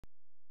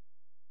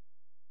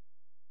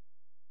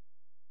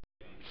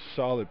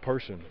solid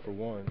person for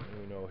one.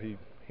 You know, he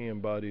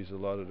embodies a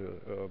lot of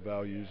the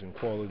values and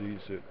qualities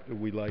that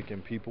we like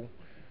in people.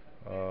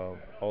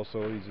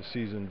 Also, he's a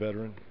seasoned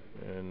veteran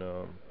and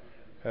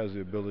has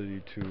the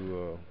ability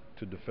to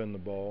defend the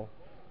ball.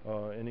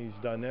 And he's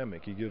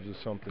dynamic. He gives us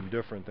something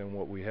different than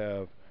what we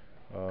have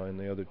in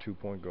the other two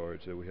point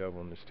guards that we have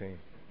on this team.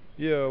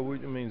 Yeah, I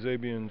mean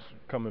Zabian's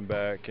coming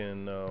back,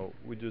 and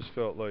we just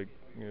felt like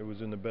it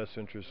was in the best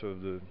interest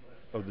of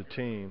the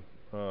team,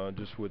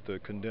 just with the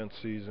condensed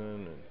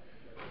season and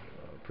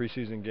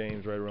preseason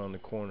games right around the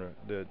corner,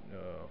 that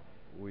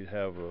we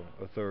have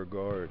a third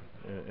guard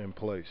in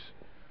place.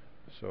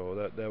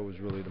 So that was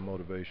really the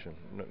motivation.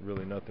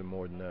 Really nothing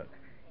more than that.